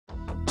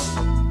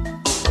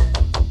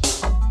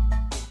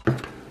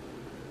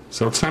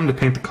So it's time to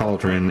paint the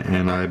Cauldron,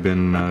 and I've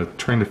been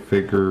trying to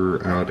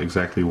figure out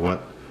exactly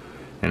what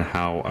and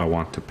how I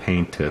want to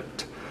paint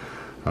it.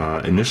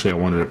 Initially I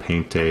wanted to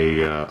paint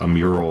a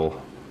mural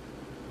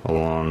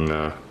along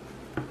the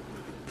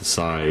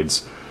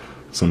sides,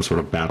 some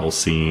sort of battle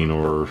scene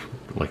or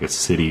like a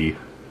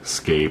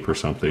cityscape or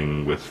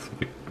something with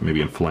maybe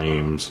in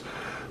flames.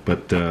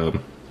 But I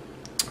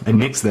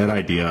nixed that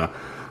idea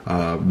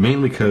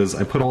mainly because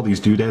I put all these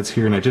doodads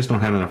here and I just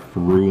don't have enough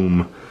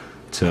room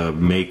to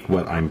make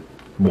what I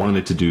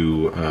wanted to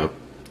do,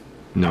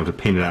 to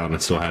paint it out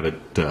and still have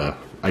it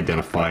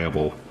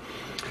identifiable.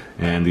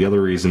 And the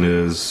other reason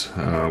is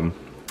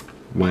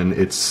when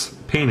it's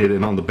painted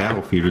and on the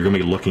battlefield, you're going to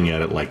be looking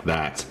at it like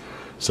that,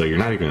 so you're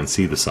not even going to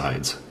see the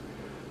sides,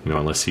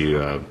 unless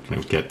you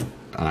get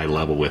eye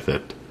level with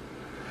it.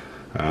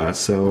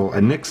 So I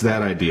nixed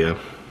that idea,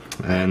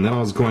 and then I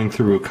was going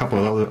through a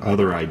couple of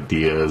other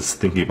ideas,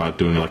 thinking about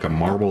doing like a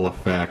marble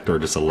effect or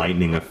just a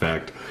lightning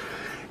effect.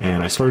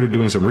 And I started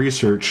doing some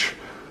research,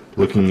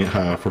 looking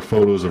for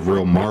photos of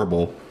real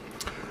marble,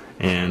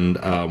 and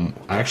I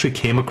actually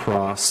came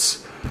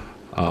across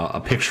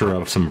a picture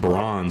of some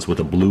bronze with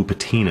a blue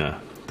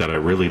patina that I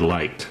really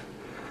liked.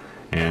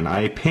 And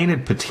I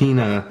painted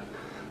patina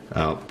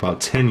about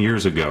 10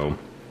 years ago,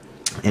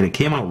 and it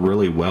came out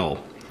really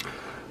well.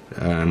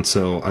 And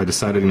so I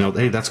decided,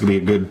 hey, that's going to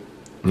be a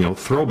good,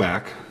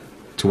 throwback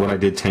to what I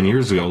did 10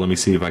 years ago. Let me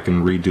see if I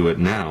can redo it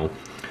now.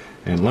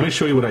 And let me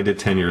show you what I did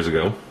 10 years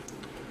ago.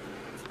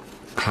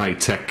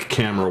 High-tech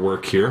camera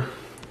work here.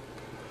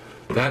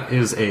 That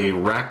is a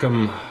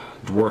Rackham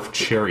Dwarf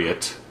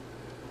Chariot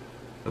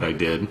that I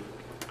did,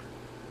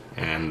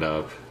 and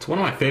it's one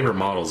of my favorite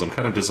models. I'm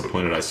kind of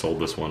disappointed I sold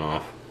this one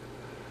off,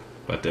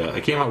 but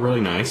it came out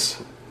really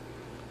nice.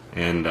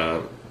 And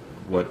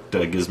what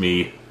gives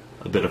me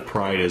a bit of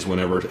pride is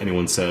whenever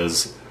anyone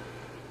says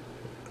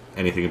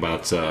anything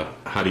about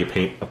how do you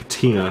paint a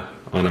patina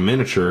on a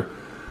miniature,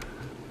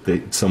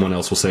 someone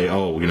else will say,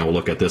 oh,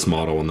 look at this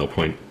model, and they'll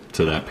point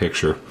to that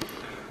picture.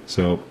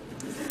 So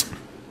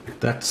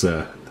that's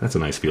a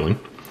nice feeling.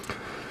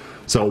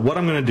 So what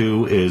I'm going to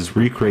do is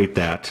recreate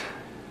that,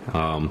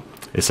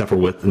 except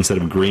for instead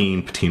of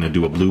green patina,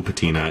 do a blue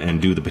patina,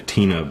 and do the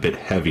patina a bit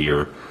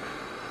heavier.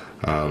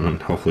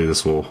 And hopefully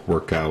this will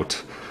work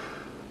out.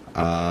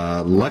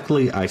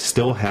 Luckily I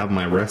still have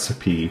my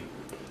recipe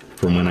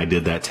from when I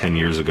did that 10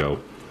 years ago.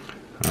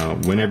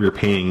 Whenever you're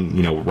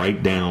painting,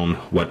 write down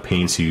what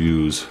paints you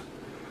use,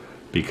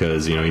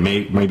 because you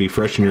might be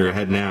fresh in your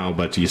head now,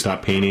 but you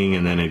stop painting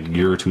and then a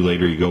year or two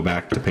later you go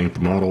back to paint the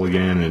model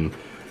again, and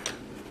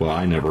well,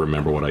 I never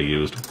remember what I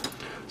used.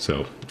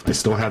 So I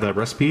still have that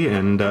recipe,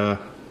 and time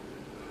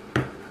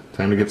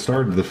to get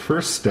started. The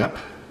first step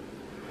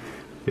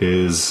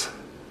is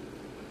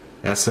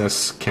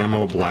SS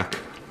Camo Black.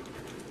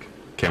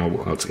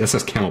 It's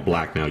SS Camo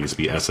Black now, it used to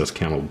be SS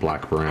Camo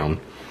Black Brown.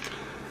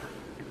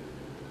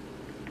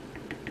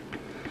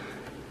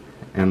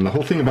 And the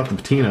whole thing about the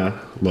patina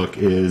look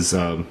is,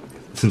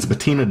 since the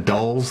patina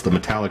dulls the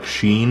metallic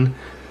sheen,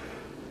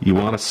 you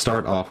want to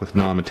start off with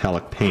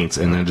non-metallic paints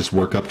and then just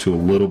work up to a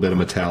little bit of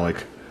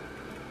metallic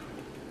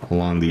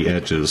along the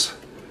edges.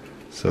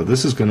 So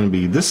this is going to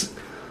be, this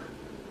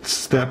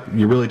step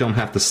you really don't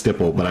have to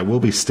stipple, but I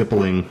will be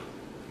stippling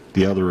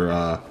the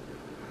other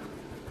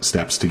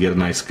steps to get a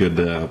nice good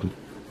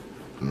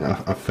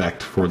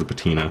effect for the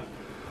patina.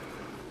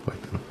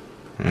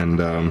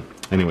 And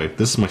anyway,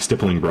 this is my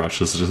stippling brush.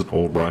 This is just an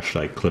old brush.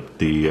 I clipped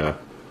the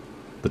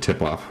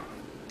tip off.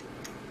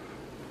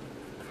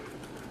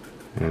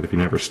 And if you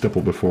never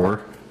stippled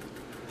before,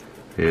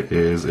 it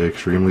is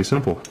extremely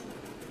simple.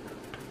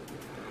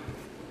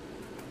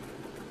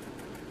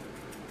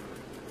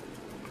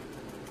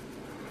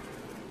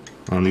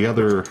 On the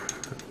other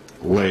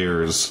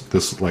layers,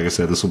 this, like I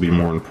said, this will be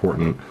more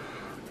important.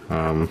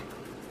 Right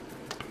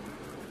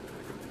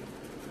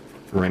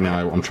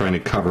now I'm trying to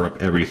cover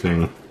up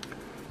everything,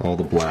 all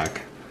the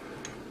black,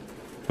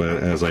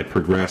 but as I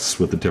progress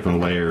with the different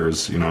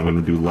layers, I'm going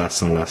to do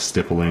less and less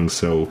stippling,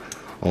 so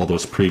all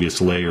those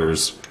previous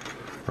layers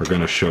are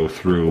going to show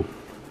through,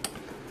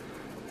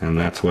 and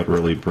that's what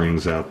really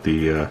brings out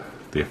the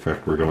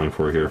effect we're going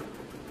for here.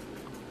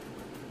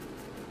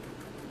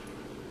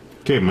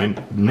 Okay, my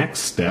next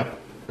step,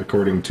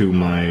 according to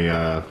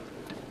my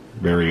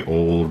very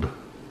old,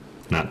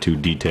 not too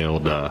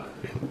detailed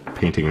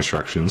painting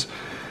instructions,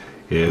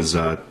 is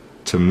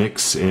to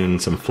mix in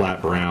some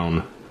flat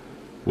brown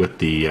with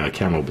the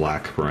camo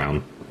black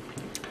brown,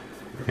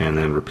 and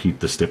then repeat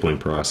the stippling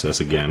process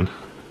again.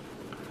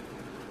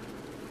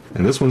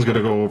 And this one's going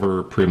to go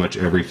over pretty much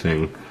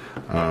everything.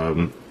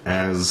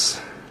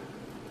 As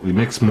we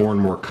mix more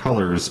and more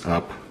colors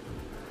up,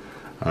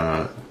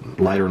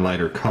 lighter and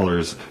lighter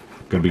colors,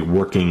 going to be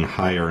working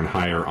higher and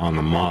higher on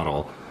the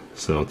model.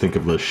 So think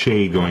of the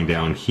shade going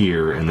down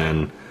here and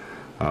then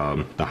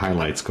the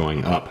highlights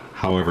going up.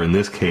 However, in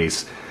this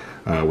case,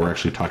 we're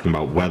actually talking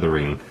about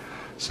weathering.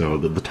 So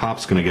the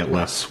top's going to get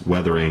less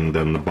weathering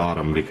than the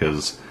bottom,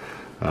 because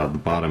the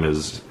bottom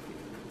is,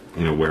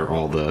 where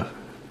all the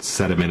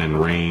sediment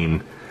and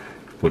rain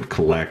would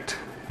collect,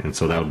 and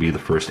so that would be the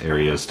first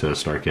areas to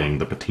start getting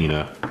the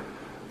patina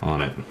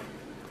on it.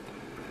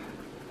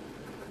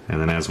 And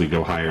then as we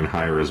go higher and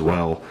higher as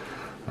well,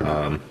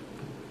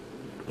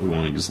 we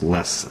want to use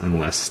less and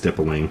less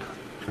stippling.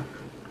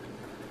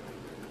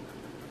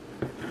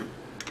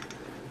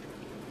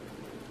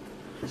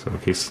 So in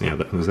case, yeah,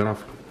 is that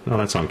off? No,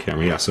 that's on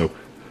camera, yeah. So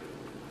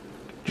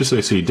just so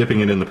you see,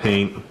 dipping it in the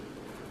paint,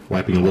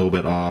 wiping a little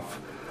bit off.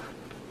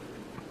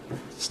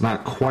 It's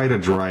not quite a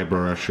dry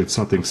brush, it's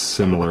something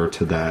similar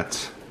to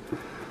that.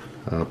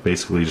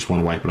 Basically, you just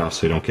want to wipe it off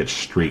so you don't get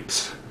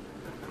streaks.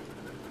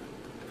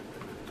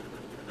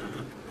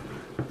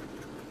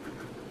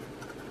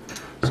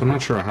 So I'm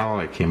not sure how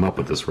I came up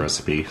with this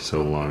recipe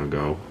so long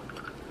ago,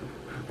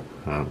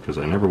 because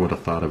I never would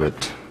have thought of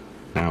it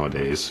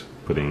nowadays,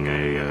 putting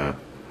a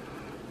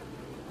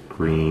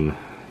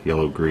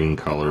yellow-green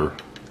color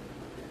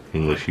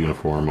English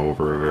uniform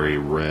over a very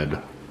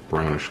red,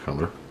 brownish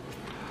color.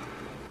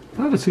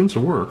 But it seems to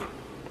work,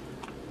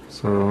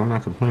 so I'm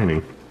not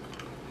complaining.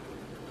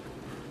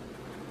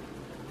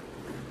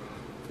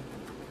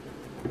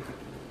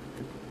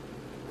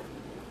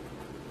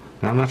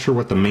 Now, I'm not sure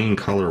what the main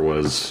color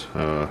was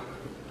on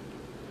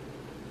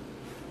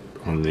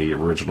the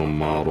original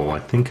model. I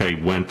think I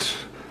went,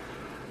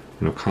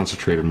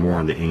 concentrated more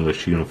on the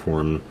English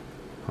uniform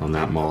on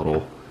that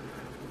model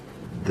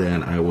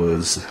than I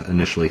was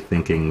initially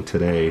thinking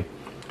today.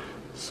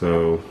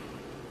 So,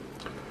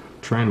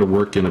 trying to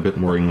work in a bit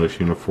more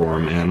English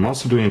uniform, and I'm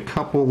also doing a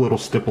couple little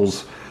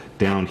stipples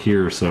down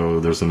here, so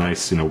there's a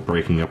nice,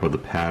 breaking up of the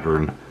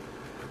pattern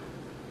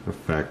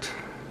effect.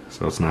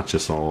 So it's not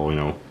just all,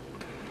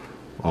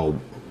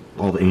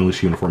 all the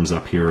English uniforms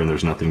up here and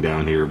there's nothing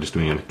down here. I'm just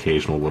doing an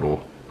occasional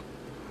little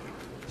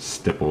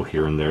stipple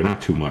here and there,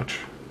 not too much.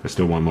 I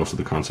still want most of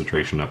the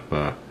concentration up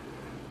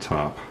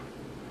top.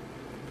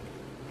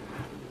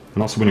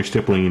 And also when you're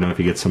stippling, if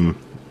you get some,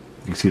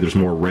 you can see there's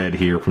more red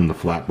here from the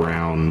flat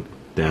brown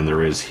than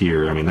there is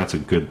here. I mean, that's a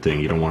good thing.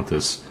 You don't want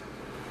this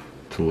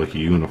to look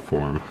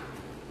uniform.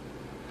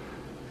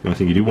 The only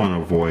thing you do want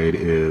to avoid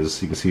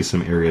is, you can see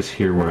some areas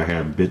here where I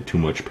had a bit too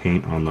much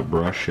paint on the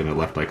brush and it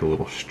left like a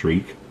little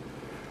streak.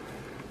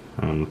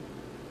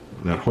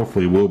 That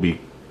hopefully will be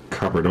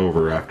covered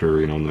over after,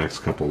 the next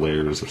couple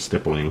layers of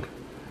stippling.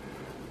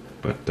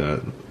 But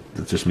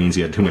it just means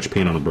you had too much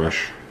paint on the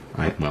brush.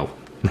 Well,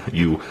 not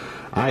you.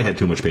 I had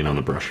too much paint on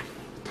the brush.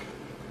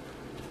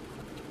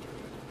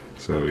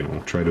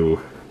 So, try to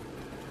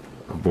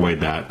avoid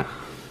that.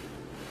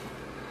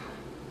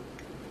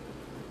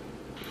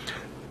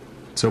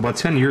 So about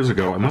 10 years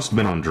ago, I must have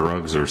been on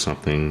drugs or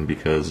something,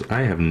 because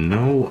I have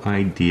no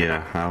idea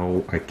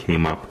how I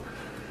came up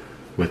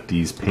with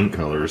these paint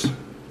colors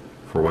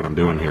for what I'm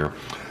doing here.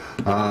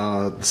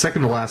 The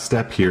second to last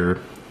step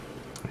here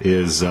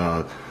is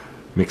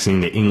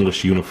mixing the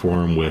English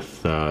uniform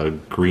with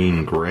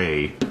green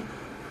gray.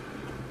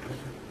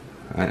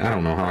 I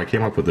don't know how I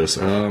came up with this.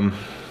 The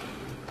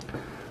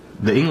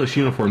English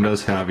uniform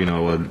does have,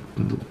 a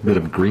bit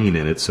of green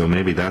in it, so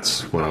maybe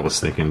that's what I was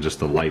thinking, just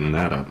to lighten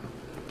that up.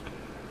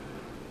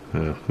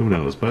 Who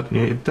knows? But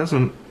it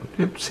doesn't.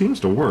 It seems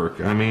to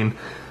work. I mean,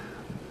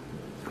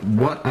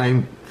 what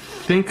I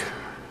think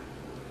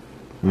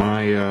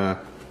my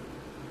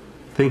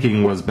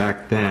thinking was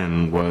back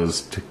then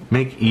was to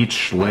make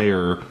each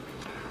layer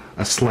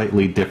a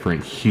slightly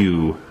different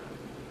hue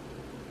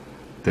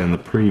than the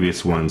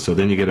previous one, so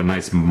then you get a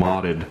nice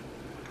modded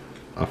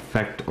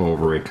effect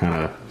over it, kind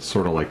of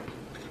sort of like,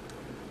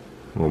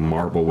 well,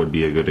 marble would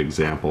be a good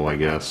example, I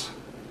guess.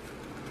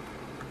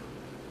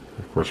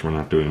 Of course, we're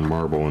not doing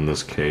marble in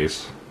this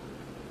case,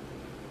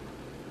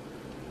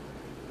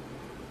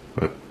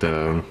 but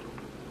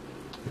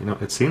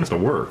it seems to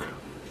work.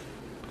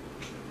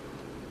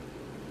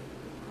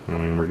 I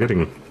mean, we're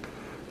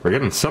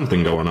getting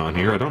something going on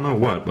here. I don't know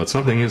what, but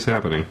something is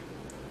happening.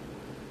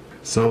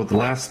 So the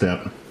last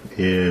step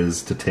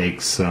is to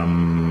take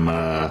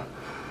some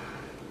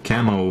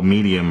Camo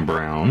Medium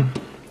Brown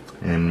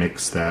and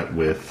mix that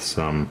with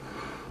some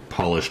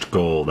polished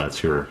gold.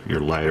 That's your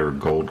lighter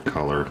gold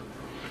color.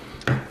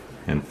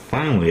 And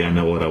finally, I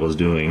know what I was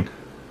doing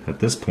at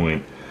this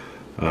point.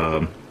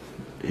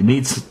 It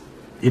needs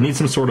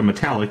some sort of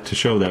metallic to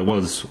show that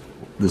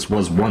this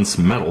was once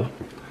metal.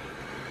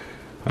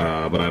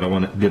 But I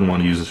didn't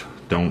want to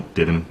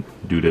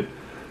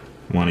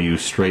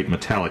use straight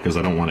metallic because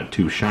I don't want it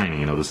too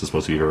shiny. This is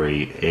supposed to be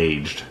very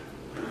aged.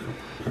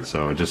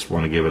 So I just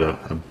want to give it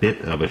a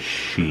bit of a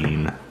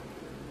sheen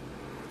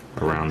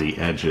around the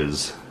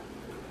edges.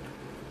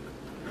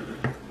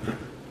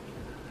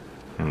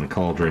 And the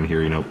cauldron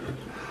here,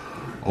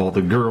 all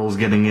the girls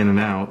getting in and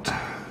out,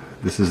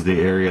 this is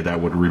the area that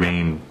would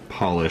remain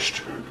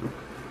polished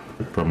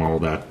from all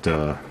that,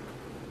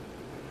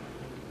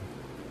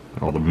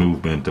 all the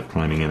movement of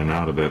climbing in and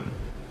out of it.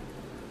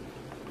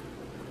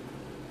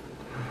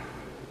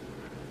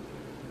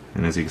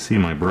 And as you can see,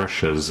 my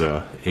brush has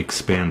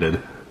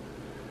expanded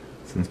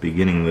since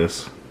beginning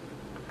this.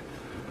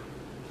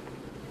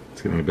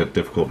 It's getting a bit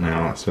difficult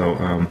now.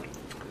 So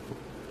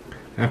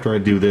after I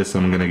do this,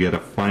 I'm going to get a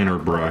finer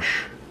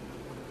brush,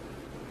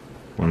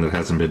 one that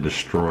hasn't been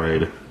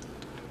destroyed,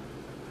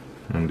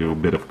 and do a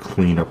bit of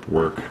cleanup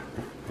work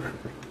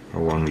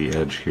along the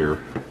edge here.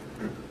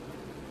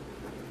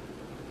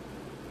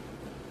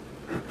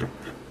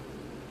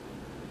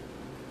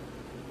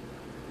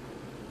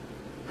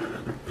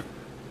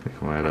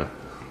 I'll add a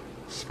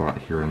spot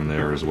here and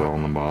there as well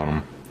on the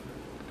bottom.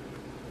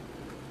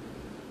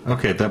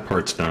 Okay, that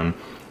part's done.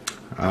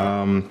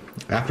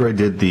 After I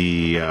did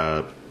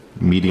the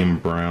medium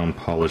brown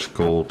polished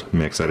gold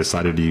mix, I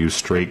decided to use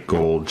straight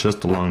gold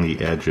just along the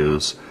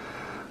edges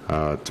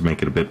to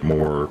make it a bit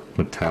more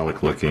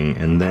metallic looking,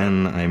 and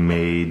then I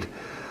made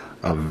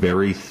a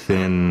very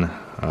thin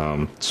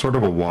sort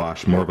of a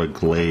wash, more of a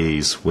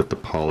glaze with the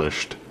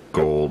polished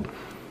gold,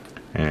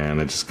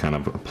 and I just kind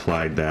of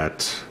applied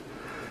that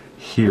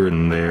here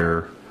and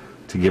there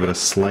to give it a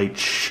slight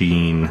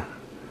sheen,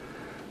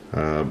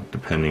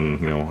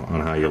 depending,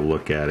 on how you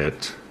look at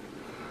it.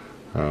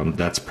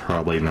 That's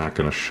probably not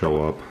going to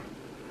show up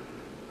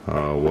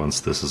once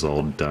this is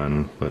all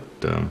done, but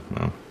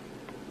well,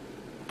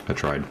 I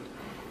tried.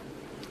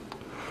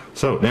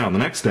 So now the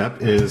next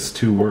step is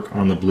to work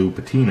on the blue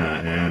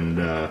patina,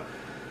 and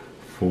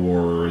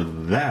for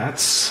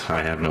that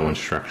I have no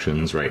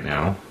instructions right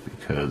now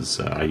because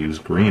I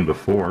used green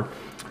before.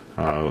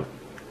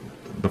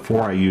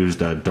 Before I used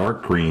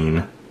dark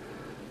green,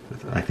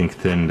 I think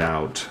thinned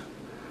out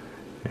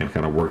and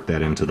kind of worked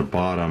that into the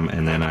bottom,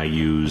 and then I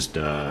used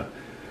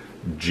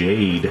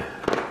Jade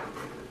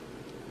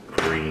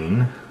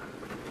Green,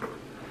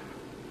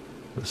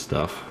 this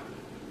stuff,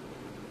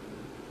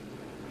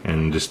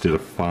 and just did a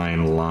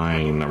fine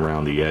line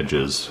around the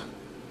edges.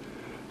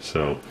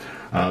 So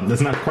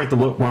that's not quite the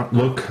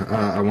look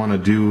I want to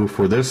do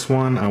for this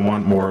one. I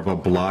want more of a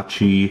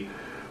blotchy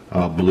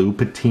blue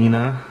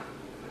patina.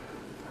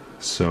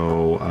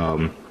 So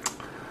I'm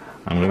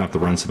going to have to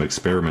run some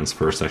experiments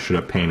first. I should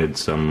have painted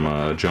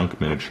some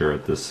junk miniature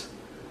at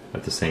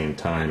the same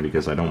time,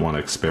 because I don't want to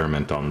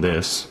experiment on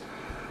this,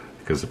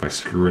 because if I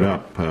screw it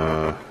up,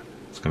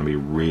 it's going to be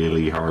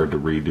really hard to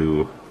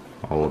redo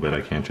all of it.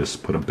 I can't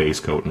just put a base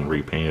coat and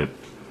repaint it.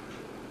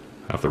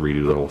 I have to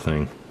redo the whole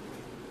thing.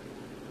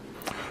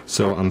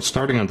 So I'm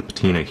starting on the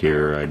patina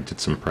here. I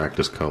did some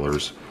practice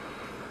colors,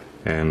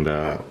 and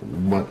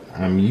what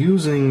I'm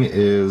using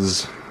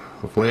is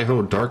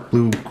Vallejo dark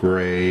blue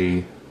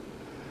gray.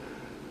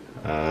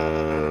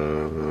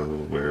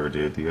 Where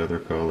did the other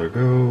color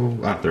go?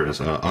 Ah, there it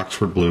is.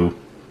 Oxford blue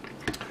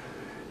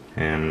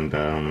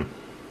and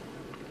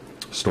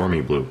stormy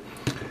blue.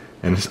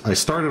 And I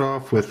started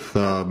off with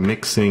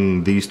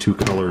mixing these two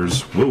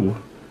colors.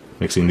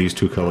 Mixing these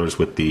two colors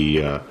with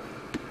the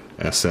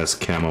SS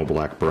Camo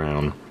Black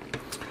Brown,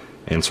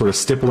 and sort of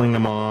stippling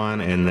them on.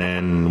 And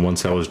then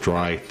once I was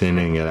dry,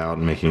 thinning it out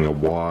and making a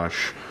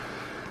wash.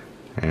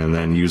 And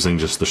then using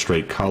just the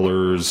straight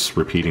colors,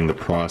 repeating the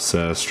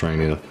process, trying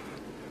to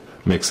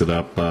mix it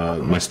up.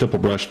 My stipple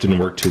brush didn't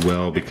work too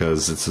well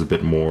because it's a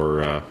bit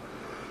more,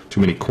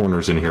 too many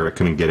corners in here. I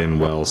couldn't get in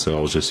well, so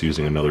I was just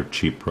using another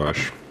cheap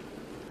brush.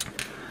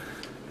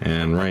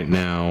 And right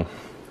now,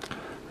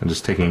 I'm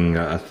just taking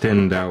a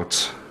thinned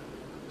out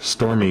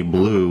stormy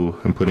blue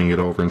and putting it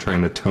over and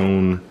trying to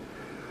tone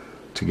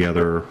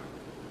together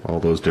all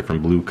those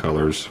different blue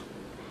colors,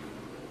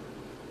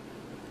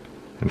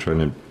 and trying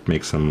to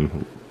make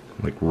some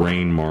like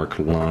rain mark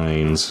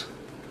lines.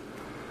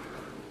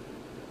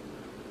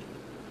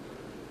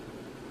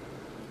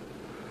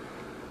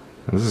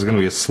 And this is going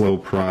to be a slow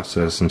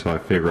process until I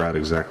figure out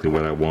exactly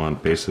what I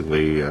want.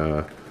 Basically,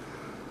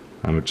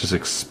 I'm just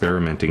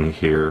experimenting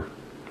here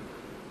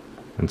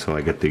until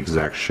I get the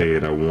exact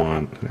shade I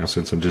want. Now,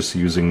 since I'm just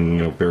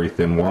using very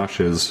thin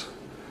washes,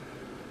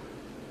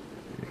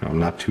 I'm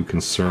not too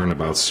concerned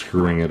about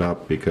screwing it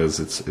up because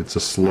it's a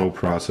slow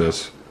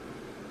process.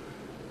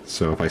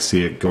 So if I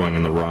see it going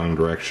in the wrong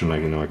direction, I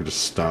can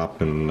just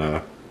stop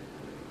and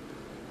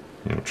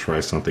try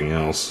something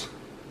else.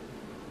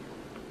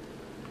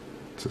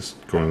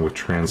 Just going with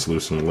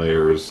translucent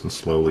layers and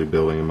slowly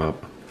building them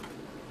up.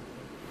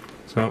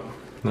 So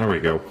there we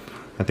go.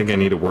 I think I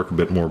need to work a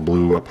bit more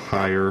blue up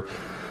higher.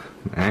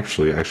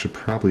 Actually, I should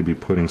probably be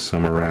putting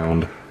some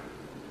around.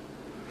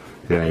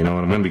 Yeah, you know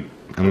what? I'm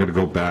going to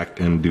go back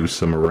and do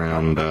some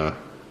around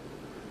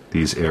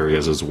these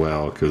areas as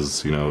well,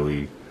 because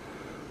the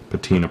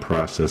patina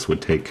process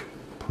would take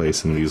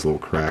place in these little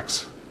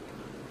cracks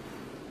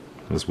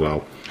as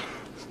well.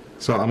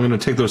 So I'm going to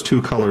take those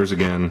two colors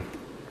again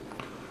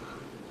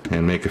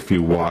and make a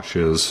few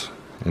washes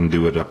and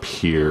do it up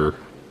here.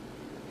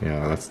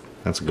 Yeah,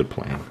 that's a good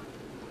plan.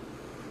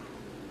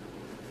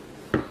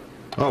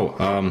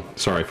 Oh,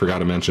 sorry, I forgot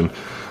to mention.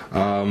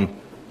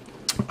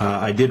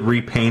 I did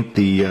repaint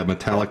the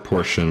metallic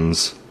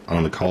portions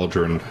on the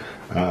Cauldron.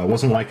 I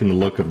wasn't liking the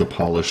look of the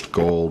polished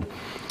gold,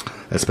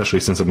 especially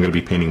since I'm going to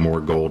be painting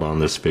more gold on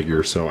this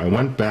figure. So I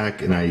went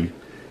back and I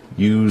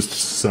used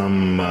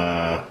some,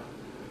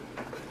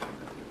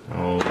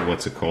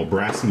 what's it called?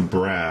 Brassy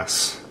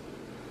Brass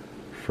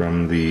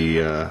from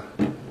the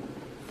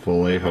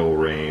Vallejo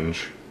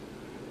range.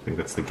 I think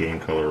that's the game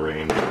color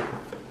range.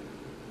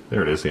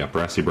 There it is, yeah,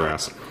 Brassy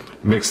Brass.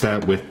 Mix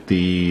that with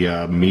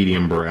the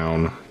medium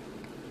brown,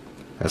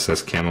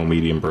 SS Camo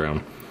Medium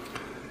Brown.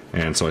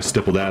 And so I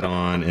stipple that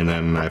on, and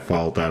then I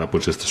followed that up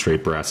with just a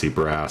straight Brassy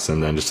Brass,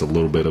 and then just a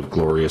little bit of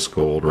Glorious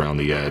Gold around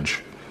the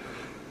edge.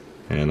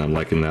 And I'm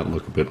liking that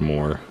look a bit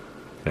more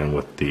than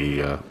with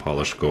the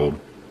polished gold.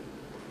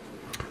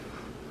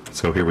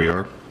 So here we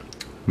are.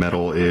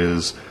 Metal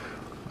is,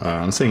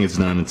 I'm saying it's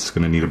done, it's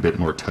going to need a bit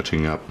more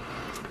touching up.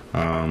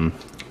 I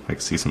can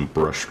see some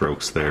brush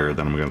strokes there,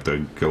 then I'm going to have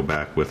to go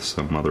back with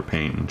some other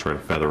paint and try to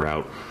feather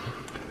out.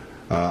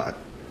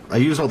 I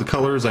used all the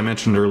colors I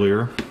mentioned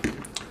earlier,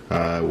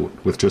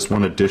 with just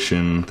one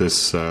addition,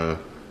 this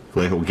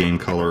Vallejo Game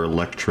Color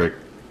electric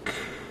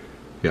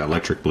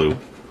blue.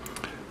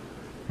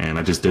 And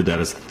I just did that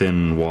as a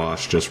thin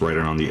wash just right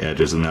around the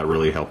edges, and that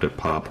really helped it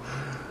pop.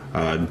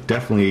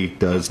 Definitely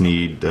does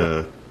need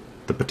the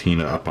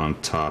patina up on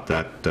top.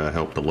 That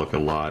helped the look a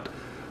lot,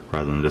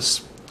 rather than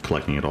just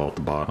collecting it all at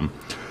the bottom.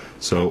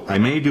 So I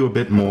may do a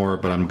bit more,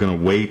 but I'm going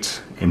to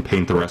wait and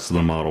paint the rest of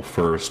the model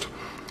first,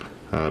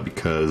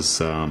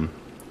 because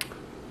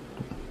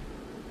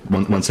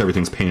once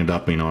everything's painted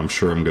up, you know, I'm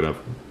sure I'm going to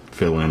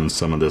fill in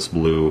some of this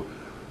blue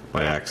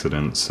by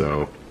accident.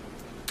 So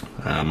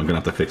I'm going to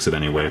have to fix it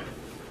anyway.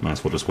 Might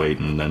as well just wait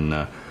and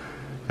then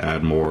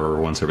add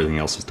more once everything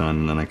else is done,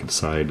 and then I can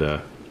decide,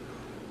 you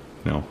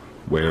know,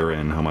 where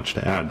and how much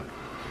to add.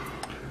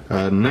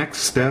 Next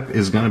step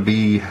is going to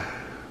be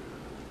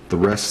the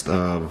rest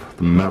of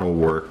the metal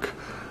work.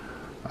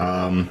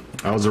 I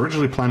was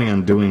originally planning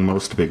on doing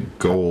most of it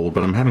gold,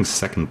 but I'm having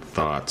second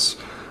thoughts.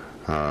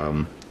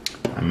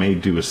 I may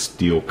do a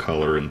steel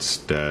color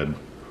instead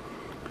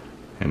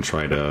and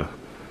try to...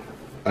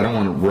 I don't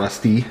want it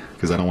rusty,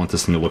 because I don't want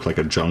this thing to look like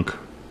a junk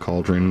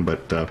cauldron,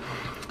 but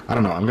I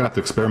don't know. I'm going to have to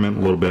experiment a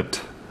little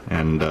bit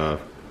and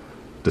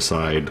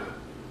decide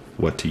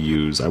what to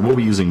use. I will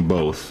be using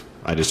both.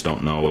 I just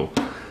don't know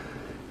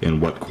in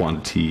what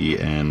quantity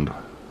and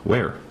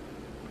where.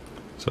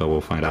 So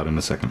we'll find out in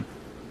a second.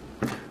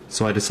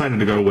 So I decided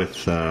to go with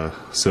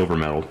silver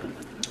metal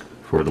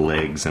for the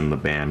legs and the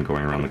band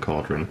going around the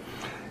cauldron.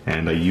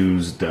 And I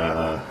used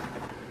gunmetal,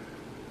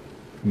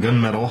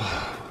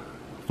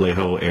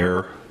 Vallejo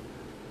Air,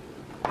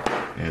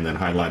 and then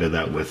highlighted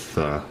that with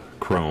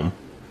chrome.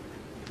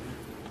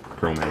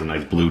 Chrome has a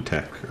nice blue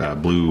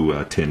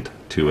tint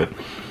to it.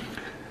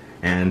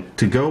 And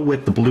to go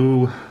with the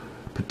blue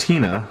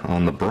patina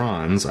on the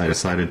bronze, I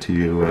decided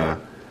to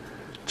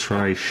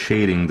try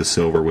shading the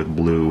silver with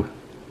blue.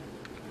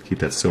 Keep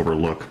that silver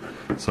look.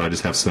 So I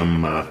just have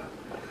some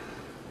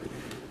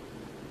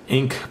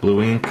ink,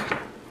 blue ink,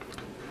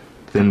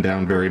 thinned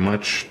down very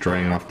much,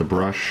 drying off the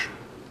brush,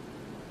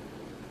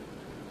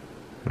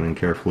 and then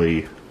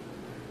carefully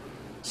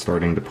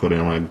starting to put in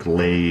a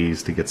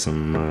glaze to get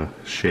some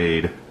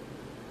shade.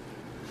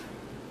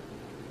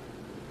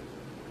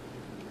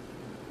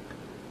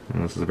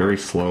 And this is a very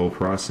slow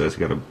process. You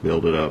got to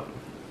build it up.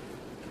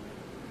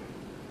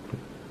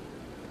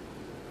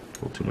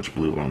 A little too much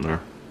blue on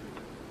there.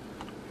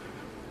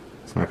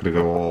 It's not going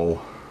to go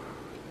all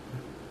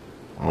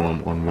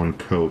on one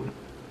coat.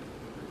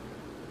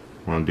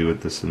 I want to do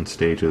this in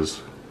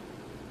stages,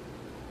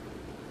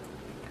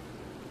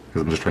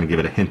 because I'm just trying to give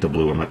it a hint of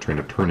blue. I'm not trying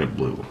to turn it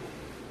blue.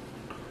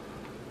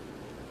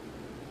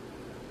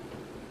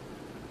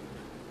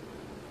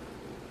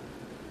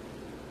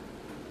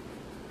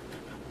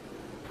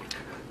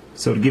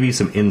 So to give you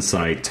some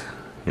insight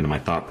into my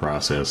thought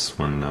process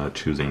when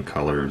choosing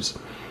colors,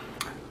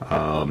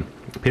 I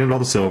painted all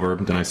the silver,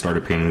 then I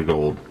started painting the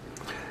gold.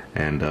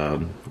 And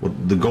well,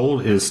 the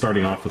gold is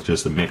starting off with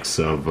just a mix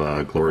of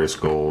Glorious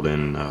Gold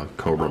and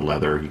Cobra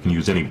Leather. You can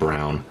use any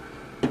brown,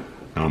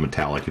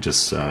 metallic. It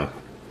just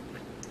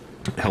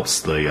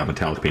helps the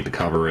metallic paint the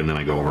cover, and then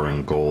I go over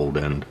in gold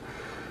and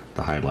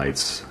the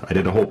highlights. I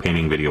did a whole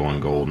painting video on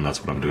gold, and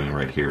that's what I'm doing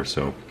right here.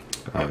 So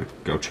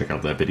go check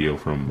out that video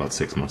from about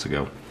 6 months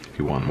ago if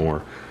you want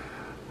more.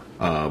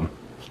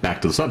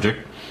 Back to the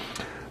subject.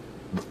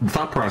 The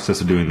thought process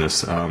of doing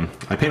this, I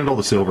painted all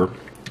the silver,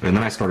 and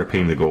then I started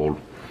painting the gold.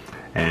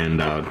 And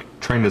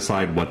trying to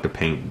decide what to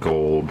paint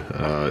gold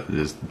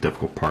is the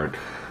difficult part.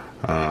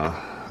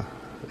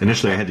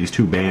 Initially I had these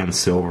two bands,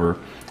 silver,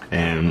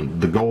 and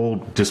the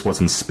gold just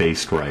wasn't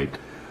spaced right,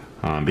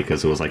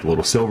 because it was like a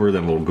little silver,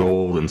 then a little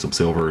gold, and some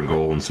silver and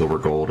gold and silver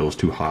gold. It was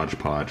too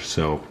hodgepodge.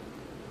 So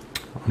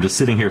I'm just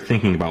sitting here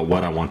thinking about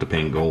what I want to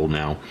paint gold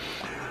now.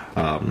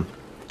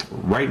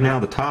 Right now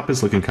the top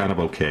is looking kind of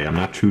okay. I'm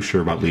not too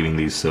sure about leaving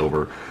these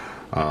silver,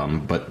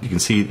 but you can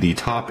see the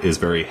top is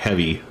very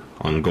heavy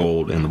on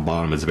gold and the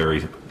bottom is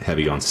very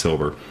heavy on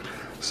silver.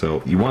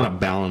 So you want to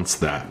balance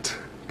that,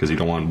 because you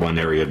don't want one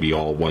area to be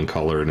all one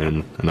color and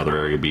then another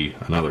area to be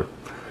another.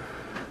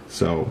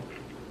 So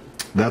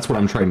that's what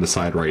I'm trying to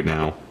decide right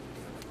now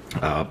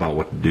about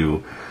what to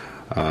do.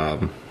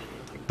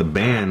 The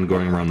band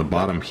going around the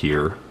bottom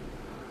here,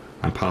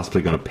 I'm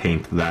possibly going to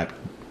paint that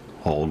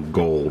all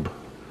gold.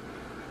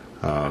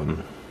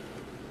 I'm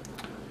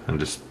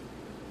just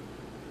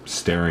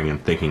staring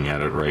and thinking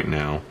at it right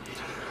now.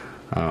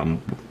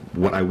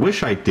 What I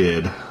wish I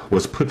did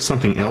was put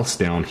something else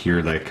down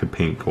here that I could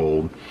paint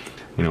gold.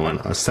 You know,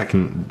 a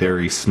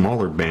secondary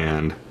smaller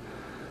band.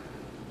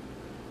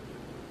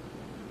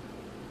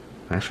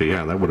 Actually,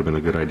 yeah, that would have been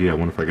a good idea. I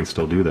wonder if I can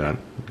still do that.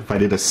 If I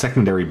did a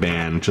secondary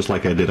band, just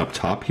like I did up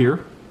top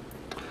here,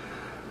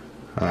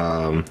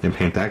 and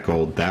paint that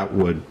gold, that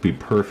would be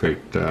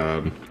perfect.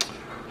 I'm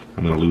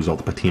going to lose all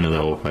the patina,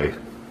 though, if I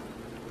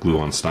glue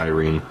on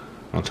styrene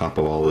on top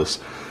of all this.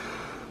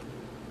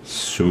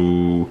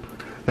 So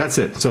that's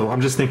it. So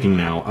I'm just thinking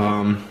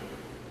now.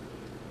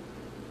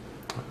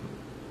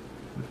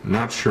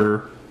 Not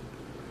sure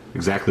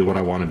exactly what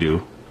I want to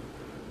do,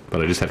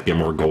 but I just have to get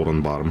more gold on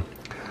the bottom.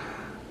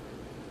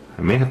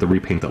 I may have to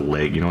repaint the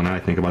leg. You know, now I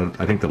think about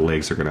it, I think the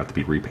legs are going to have to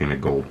be repainted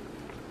gold.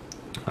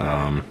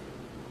 I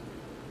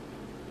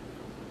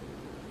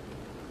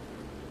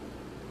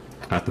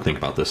have to think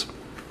about this.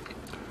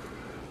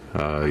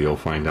 You'll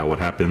find out what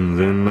happens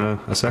in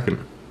a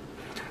second.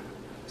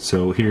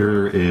 So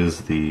here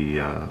is the,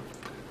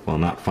 well,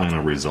 not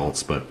final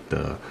results, but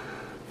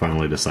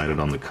finally decided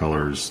on the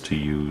colors to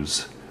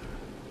use,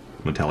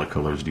 metallic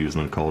colors to use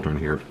in the Cauldron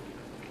here.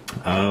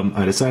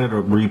 I decided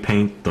to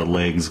repaint the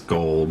legs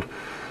gold,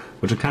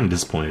 which I'm kind of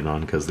disappointed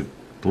on because the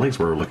legs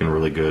were looking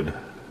really good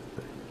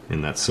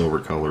in that silver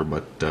color,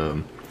 but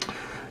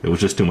it was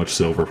just too much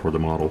silver for the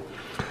model.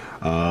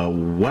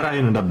 What I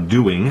ended up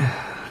doing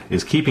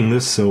is keeping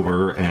this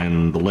silver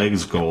and the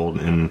legs gold,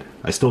 and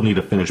I still need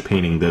to finish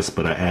painting this,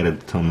 but I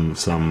added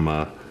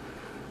some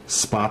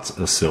spots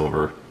of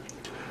silver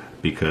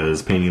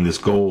because painting this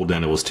gold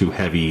and it was too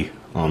heavy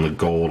on the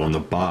gold on the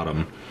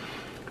bottom,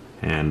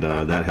 and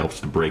that helps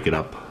to break it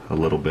up a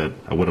little bit.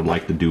 I would have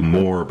liked to do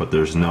more, but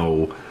there's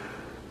no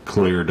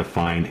clear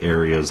defined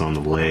areas on the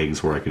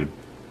legs where I could,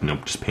 you know,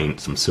 just paint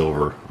some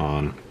silver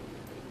on.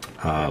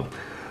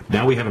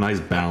 Now we have a nice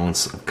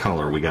balance of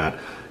color.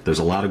 There's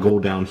a lot of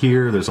gold down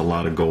here, there's a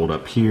lot of gold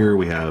up here,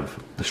 we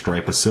have the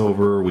stripe of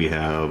silver, we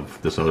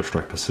have this other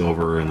stripe of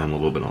silver, and then a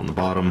little bit on the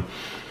bottom.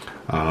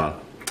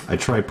 I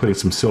tried putting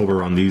some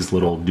silver on these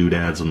little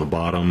doodads on the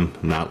bottom,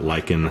 not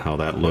liking how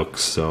that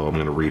looks, so I'm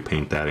going to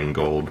repaint that in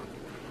gold.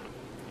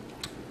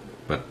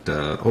 But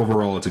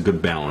overall it's a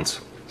good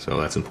balance, so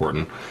that's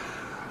important.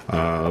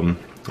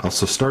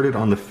 Also started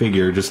on the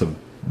figure, just a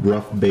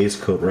rough base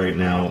coat right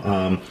now.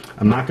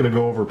 I'm not going to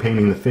go over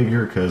painting the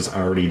figure because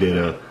I already did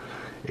a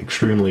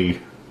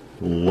extremely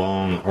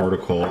long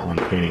article on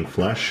painting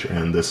flesh,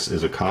 and this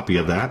is a copy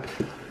of that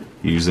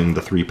using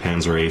the 3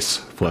 Panzer Ace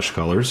flesh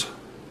colors.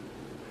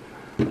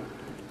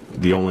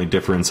 The only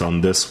difference on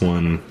this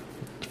one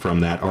from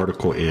that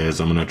article is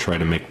I'm going to try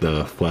to make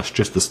the flesh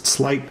just a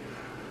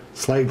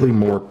slightly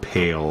more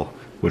pale,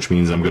 which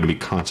means I'm going to be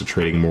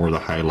concentrating more of the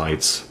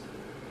highlights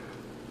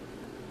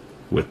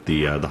with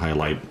the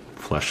highlight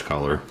flesh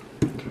color.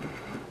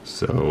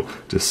 So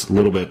just a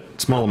little bit,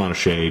 small amount of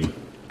shade,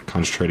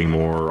 concentrating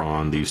more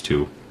on these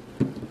two,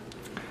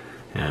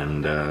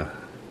 and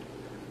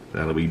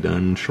that'll be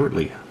done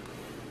shortly.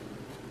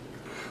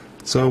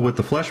 So with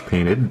the flesh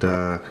painted,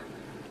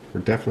 we're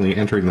definitely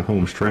entering the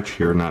home stretch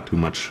here. Not too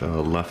much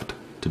left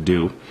to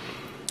do.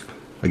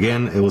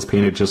 Again, it was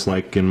painted just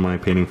like in my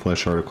painting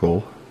flesh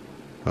article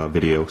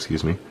video,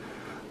 excuse me.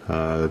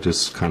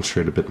 Just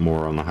concentrate a bit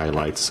more on the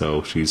highlights.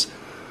 So she's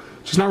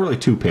not really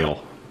too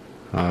pale.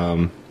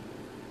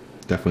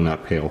 Definitely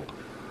not pale,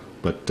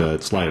 but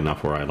it's light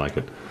enough where I like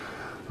it.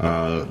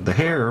 The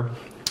hair,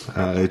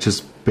 it's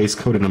just base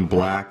coated in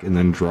black and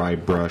then dry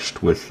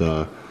brushed with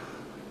a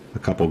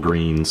couple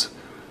greens.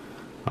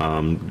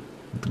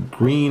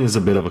 Green is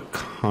a bit of a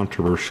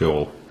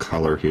controversial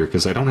color here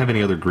because I don't have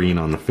any other green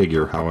on the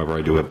figure. However,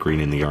 I do have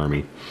green in the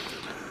army.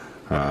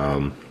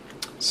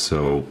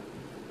 So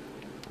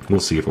we'll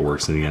see if it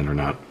works in the end or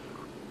not.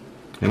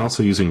 And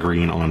also using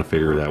green on a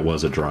figure that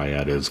was a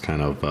dryad is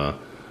kind of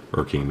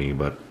irking me,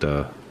 but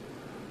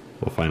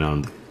we'll find out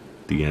in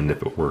the end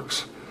if it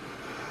works.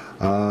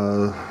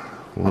 One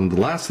of the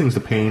last things to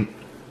paint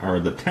are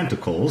the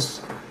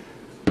tentacles,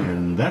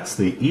 and that's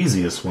the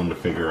easiest one to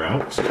figure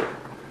out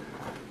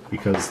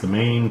because the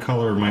main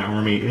color of my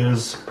army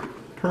is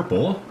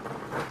purple,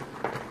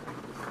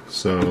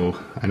 so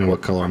I know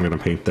what color I'm going to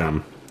paint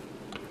them.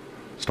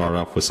 Start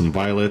off with some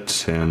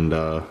violet and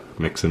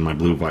mix in my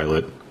blue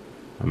violet,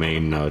 my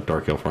main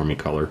Dark Elf Army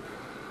color,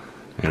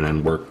 and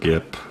then work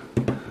it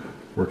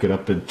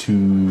up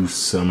into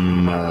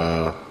some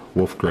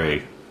wolf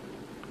gray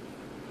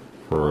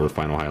for the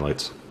final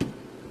highlights.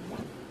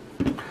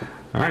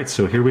 Alright,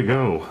 so here we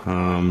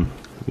go.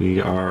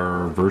 We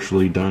are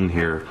virtually done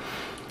here.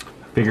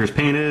 Figure's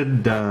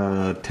painted,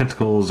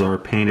 tentacles are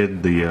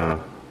painted, the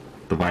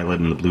violet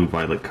and the blue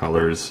violet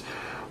colors.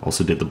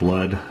 Also did the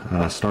blood.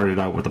 Started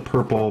out with the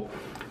purple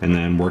and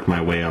then worked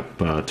my way up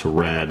to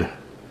red,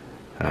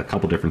 a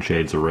couple different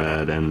shades of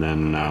red, and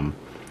then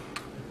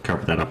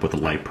covered that up with a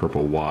light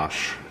purple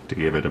wash to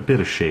give it a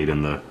bit of shade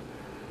in the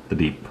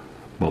deep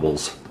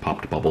bubbles,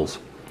 popped bubbles.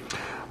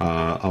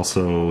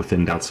 Also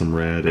thinned out some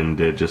red and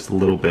did just a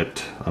little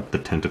bit up the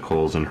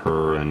tentacles and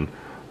her, and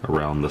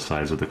around the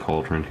sides of the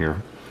cauldron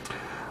here.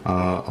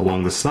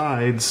 Along the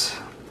sides,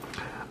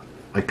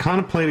 I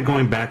contemplated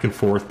going back and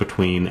forth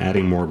between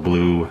adding more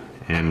blue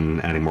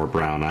and adding more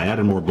brown. I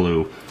added more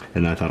blue,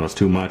 and I thought it was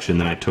too much, and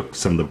then I took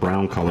some of the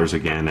brown colors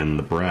again and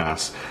the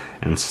brass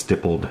and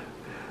stippled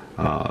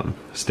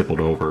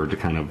over to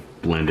kind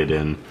of blend it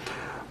in.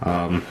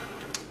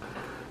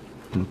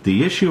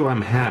 The issue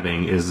I'm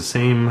having is the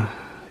same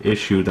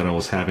issue that I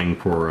was having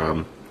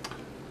for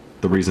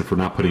the reason for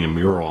not putting a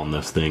mural on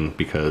this thing,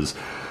 because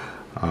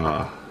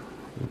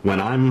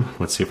when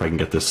let's see if I can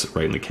get this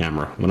right in the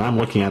camera. When I'm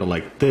looking at it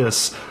like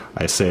this,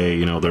 I say,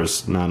 you know,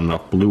 there's not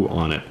enough blue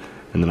on it,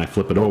 and then I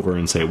flip it over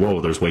and say,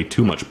 whoa, there's way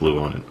too much blue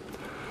on it.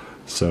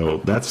 So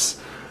that's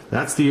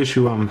the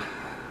issue I'm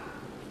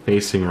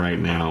facing right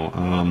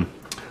now.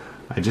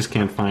 I just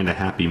can't find a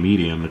happy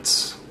medium.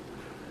 It's,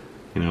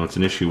 you know, it's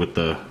an issue with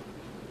the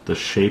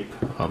shape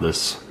of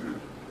this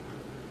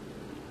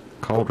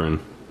cauldron.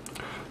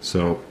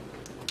 So,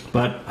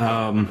 but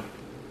I'm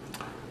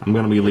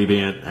going to be leaving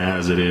it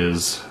as it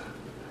is,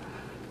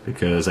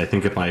 because I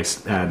think if I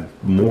add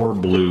more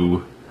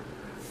blue,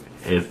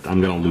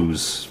 I'm going to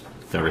lose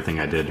everything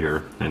I did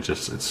here, and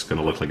it's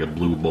going to look like a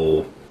blue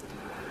bowl.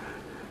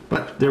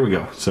 But there we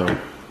go. So,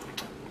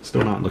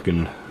 still not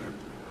looking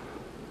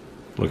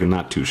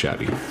not too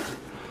shabby.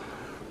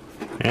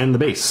 And the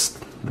base.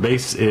 The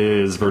base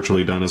is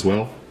virtually done as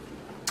well.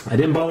 I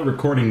didn't bother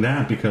recording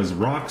that because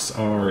rocks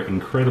are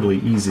incredibly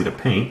easy to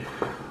paint.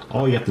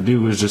 All you have to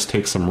do is just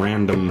take some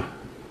random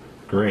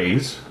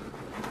grays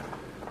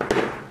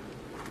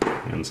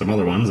and some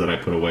other ones that I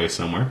put away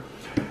somewhere,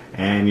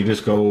 and you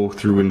just go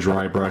through and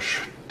dry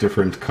brush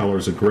different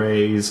colors of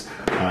grays.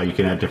 You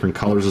can add different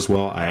colors as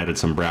well. I added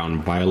some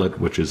brown violet,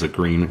 which is a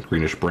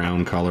greenish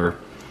brown color.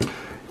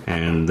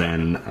 And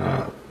then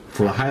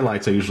for the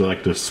highlights, I usually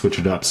like to switch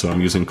it up, so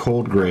I'm using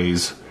cold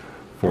grays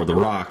for the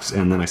rocks,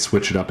 and then I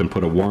switch it up and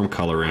put a warm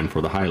color in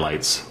for the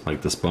highlights,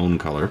 like this bone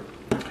color.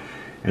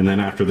 And then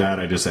after that,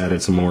 I just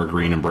added some more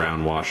green and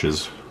brown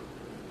washes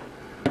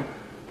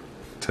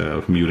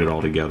to mute it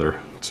all together.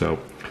 So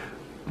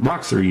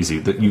rocks are easy.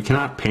 You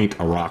cannot paint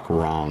a rock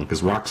wrong,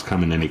 because rocks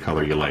come in any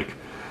color you like.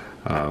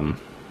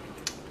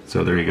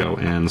 So there you go.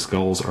 And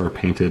skulls are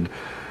painted.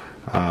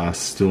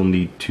 Still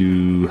need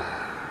to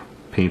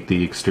paint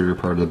the exterior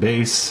part of the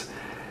base,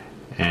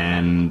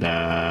 and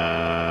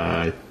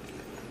I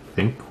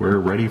think we're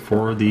ready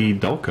for the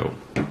dull coat.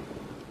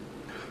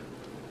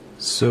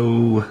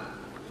 So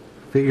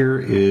figure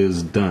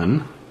is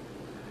done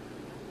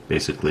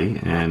basically,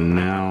 and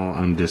now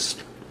I'm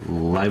just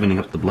livening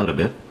up the blood a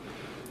bit.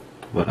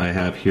 What I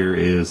have here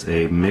is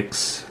a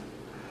mix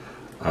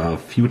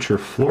of Future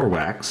Floor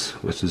Wax,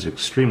 which is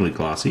extremely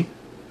glossy,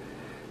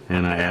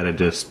 and I added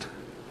just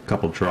a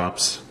couple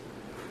drops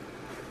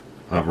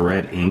of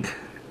red ink,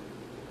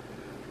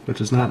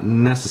 which is not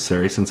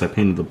necessary since I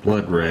painted the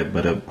blood red,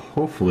 but it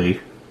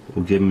hopefully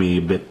will give me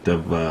a bit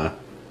of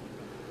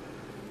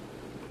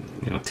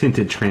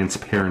tinted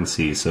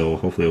transparency, so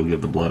hopefully it will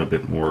give the blood a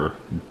bit more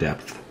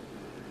depth.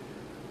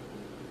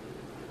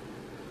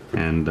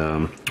 And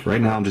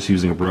right now I'm just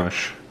using a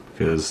brush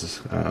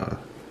because I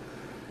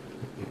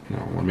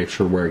want to make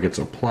sure where it gets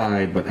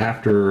applied, but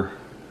after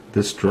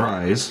this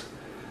dries,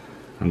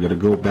 I'm going to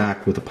go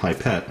back with a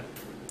pipette.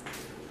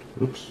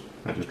 Oops,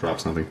 I just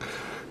dropped something.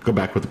 Go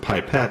back with a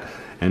pipette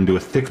and do a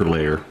thicker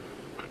layer.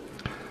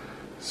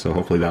 So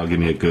hopefully that'll give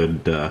me a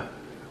good,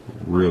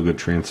 real good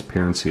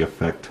transparency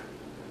effect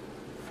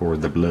for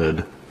the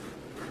blood.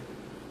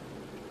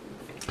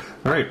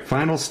 Alright,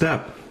 final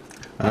step.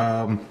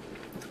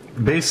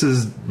 Base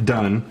is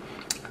done.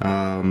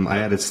 I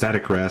added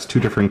static grass, 2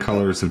 different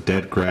colors of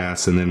dead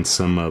grass, and then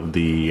some of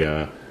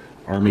the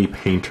Army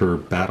Painter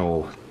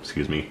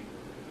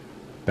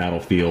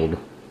Battlefield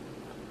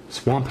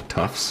swamp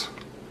tufts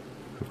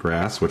of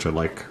grass, which I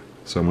like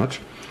so much.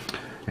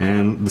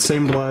 And the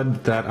same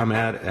blood that I'm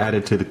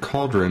added to the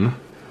cauldron,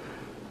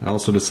 I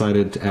also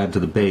decided to add to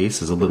the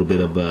base as a little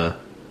bit of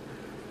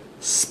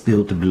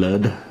spilt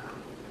blood.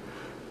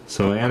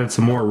 So I added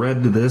some more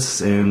red to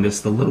this and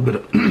just a little bit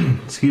of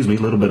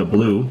little bit of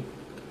blue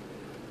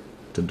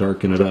to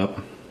darken it up.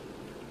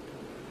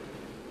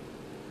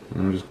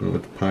 I'm just going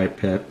with the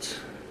pipette.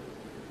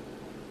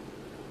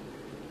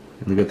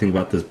 And the good thing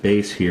about this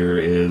base here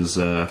is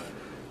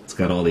it's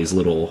got all these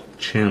little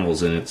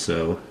channels in it,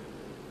 so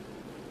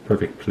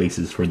perfect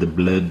places for the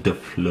blood to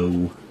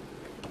flow.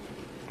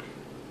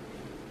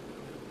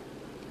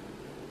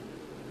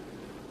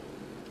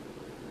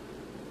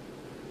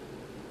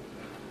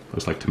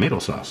 Looks like tomato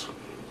sauce.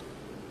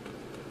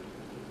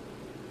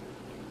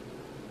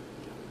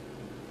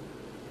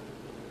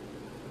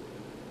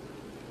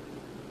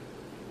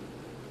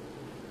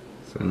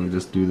 So I'm going to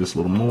just do this a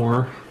little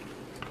more.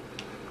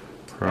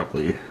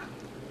 Probably,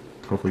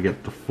 hopefully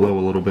get the flow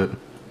a little bit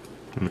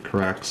in the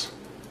cracks.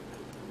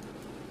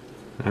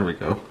 There we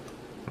go.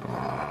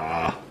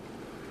 Ah,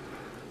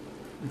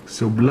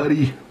 so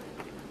bloody.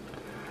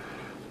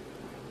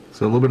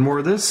 So a little bit more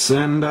of this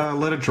and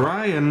let it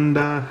dry and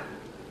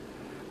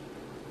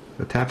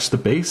attach the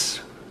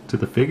base to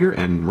the figure,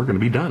 and we're going to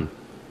be done.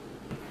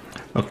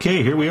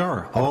 Okay, here we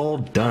are, all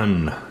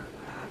done.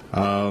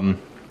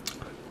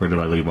 Where did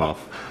I leave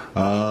off?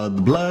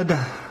 The blood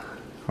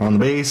on the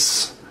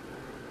base,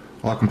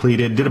 all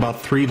completed. Did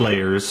about 3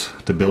 layers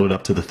to build it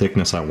up to the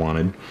thickness I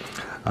wanted.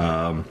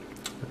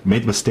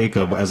 Made the mistake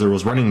of, as it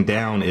was running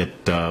down, it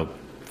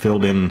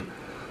filled in,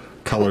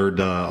 colored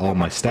all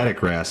my static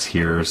grass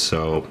here,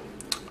 so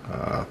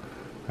I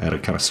had to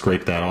kind of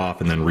scrape that off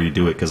and then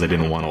redo it because I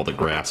didn't want all the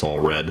grass all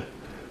red.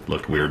 It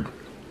looked weird.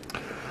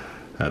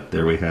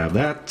 There we have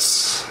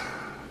that.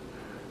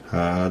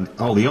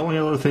 Oh, the only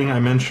other thing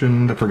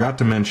I forgot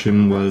to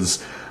mention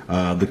was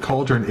the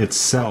cauldron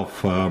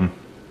itself. I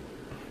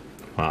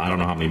don't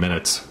know how many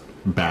minutes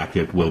back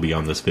it will be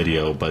on this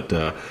video, but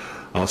I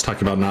was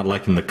talking about not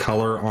liking the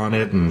color on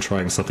it and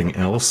trying something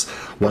else.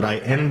 What I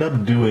ended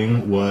up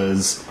doing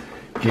was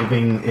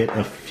giving it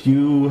a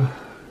few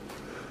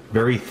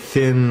very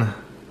thin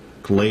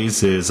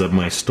glazes of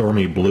my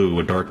stormy blue,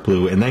 a dark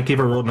blue, and that gave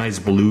a real nice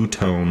blue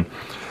tone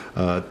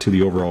to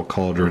the overall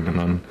cauldron,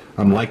 and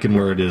I'm liking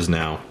where it is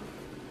now,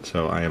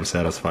 so I am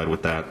satisfied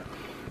with that.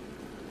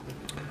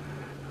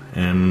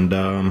 And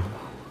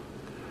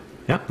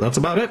yeah, that's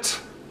about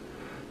it.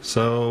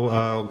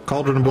 So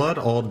cauldron and blood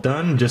all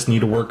done. Just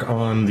need to work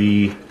on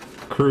the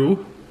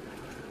crew,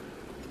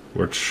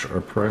 which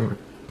are going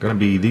to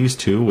be these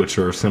two, which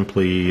are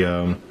simply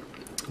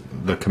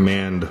the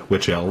command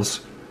witch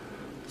elves,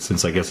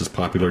 since I guess it's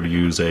popular to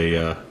use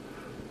a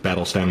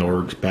battle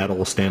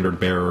standard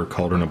bearer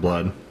cauldron of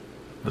blood.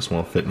 This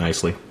one will fit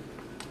nicely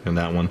in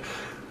that one,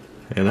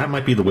 and that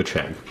might be the witch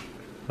hag.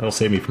 That'll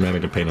save me from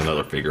having to paint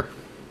another figure.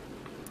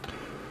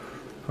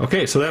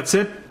 Okay, so that's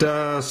it.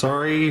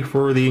 Sorry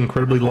for the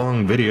incredibly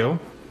long video,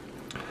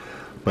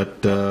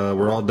 but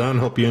we're all done.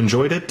 Hope you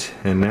enjoyed it,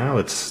 and now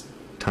it's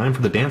time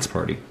for the dance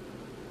party.